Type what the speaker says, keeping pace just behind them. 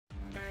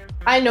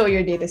I know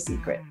your data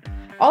secret.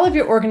 All of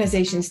your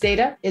organization's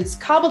data is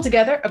cobbled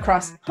together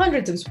across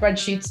hundreds of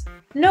spreadsheets.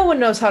 No one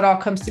knows how it all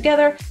comes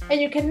together,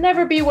 and you can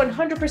never be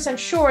 100%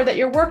 sure that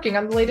you're working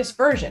on the latest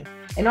version.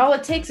 And all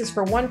it takes is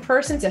for one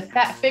person to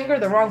fat finger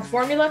the wrong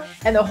formula,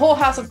 and the whole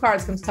house of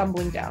cards comes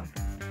tumbling down.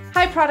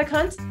 Hi, Product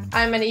Hunt.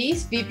 I'm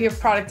Anais, VP of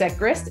Product at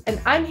Grist,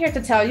 and I'm here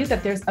to tell you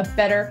that there's a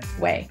better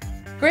way.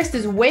 Grist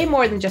is way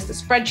more than just a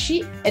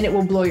spreadsheet, and it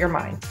will blow your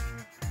mind.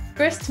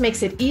 Grist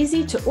makes it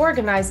easy to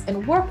organize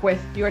and work with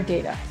your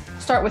data.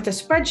 Start with a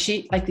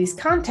spreadsheet like these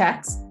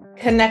contacts,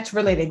 connect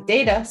related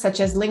data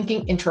such as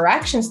linking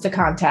interactions to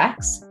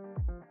contacts,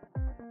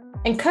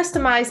 and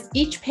customize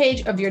each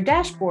page of your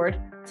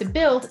dashboard to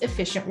build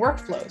efficient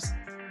workflows.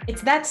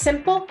 It's that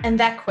simple and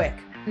that quick,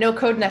 no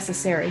code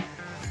necessary.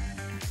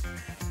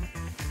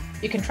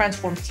 You can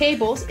transform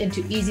tables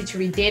into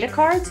easy-to-read data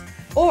cards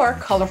or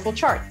colorful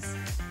charts.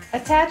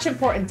 Attach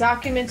important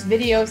documents,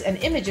 videos, and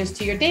images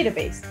to your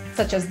database,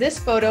 such as this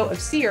photo of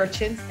sea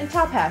urchins and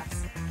top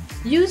hats.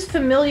 Use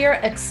familiar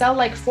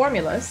Excel-like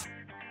formulas,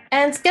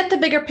 and get the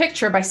bigger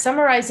picture by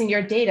summarizing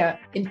your data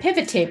in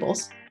pivot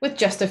tables with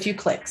just a few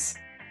clicks.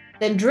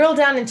 Then drill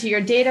down into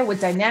your data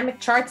with dynamic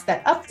charts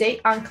that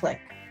update on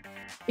click.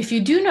 If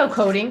you do know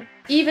coding,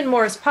 even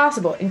more is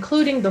possible,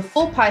 including the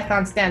full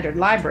Python standard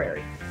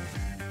library,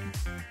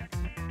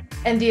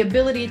 and the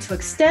ability to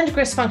extend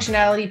Grist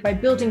functionality by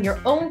building your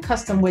own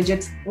custom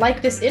widgets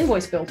like this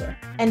invoice builder.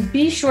 And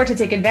be sure to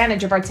take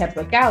advantage of our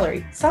template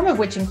gallery, some of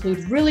which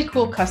include really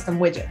cool custom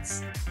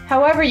widgets.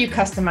 However you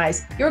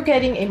customize, you're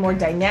getting a more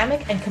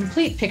dynamic and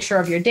complete picture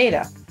of your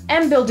data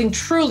and building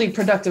truly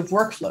productive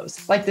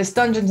workflows like this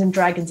Dungeons &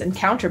 Dragons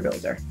encounter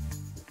builder.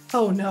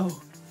 Oh no.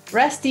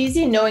 Rest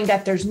easy knowing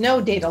that there's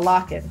no data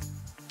lock-in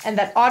and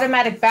that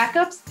automatic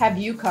backups have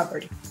you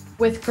covered.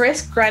 With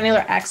Grist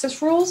granular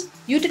access rules,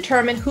 you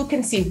determine who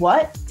can see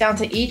what down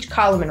to each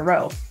column and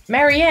row.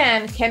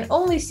 Marianne can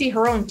only see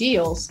her own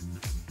deals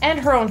and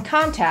her own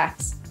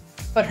contacts,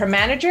 but her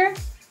manager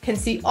can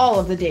see all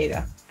of the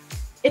data.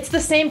 It's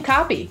the same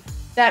copy.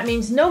 That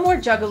means no more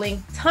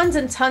juggling tons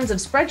and tons of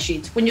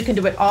spreadsheets when you can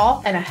do it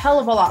all and a hell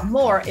of a lot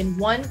more in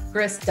one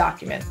Grist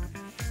document.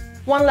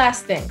 One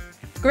last thing,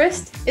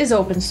 Grist is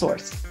open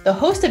source. The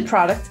hosted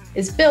product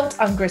is built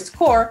on Grist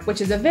Core,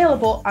 which is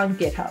available on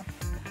GitHub.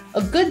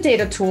 A good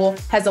data tool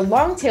has a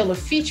long tail of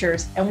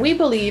features, and we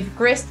believe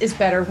Grist is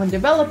better when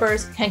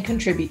developers can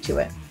contribute to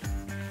it.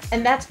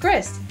 And that's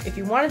Grist. If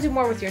you want to do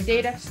more with your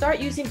data, start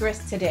using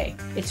Grist today.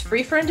 It's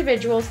free for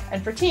individuals,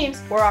 and for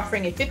teams, we're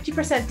offering a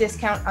 50%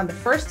 discount on the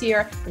first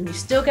year, and you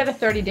still get a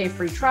 30-day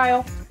free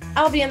trial.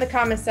 I'll be in the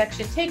comments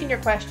section taking your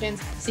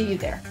questions. See you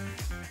there.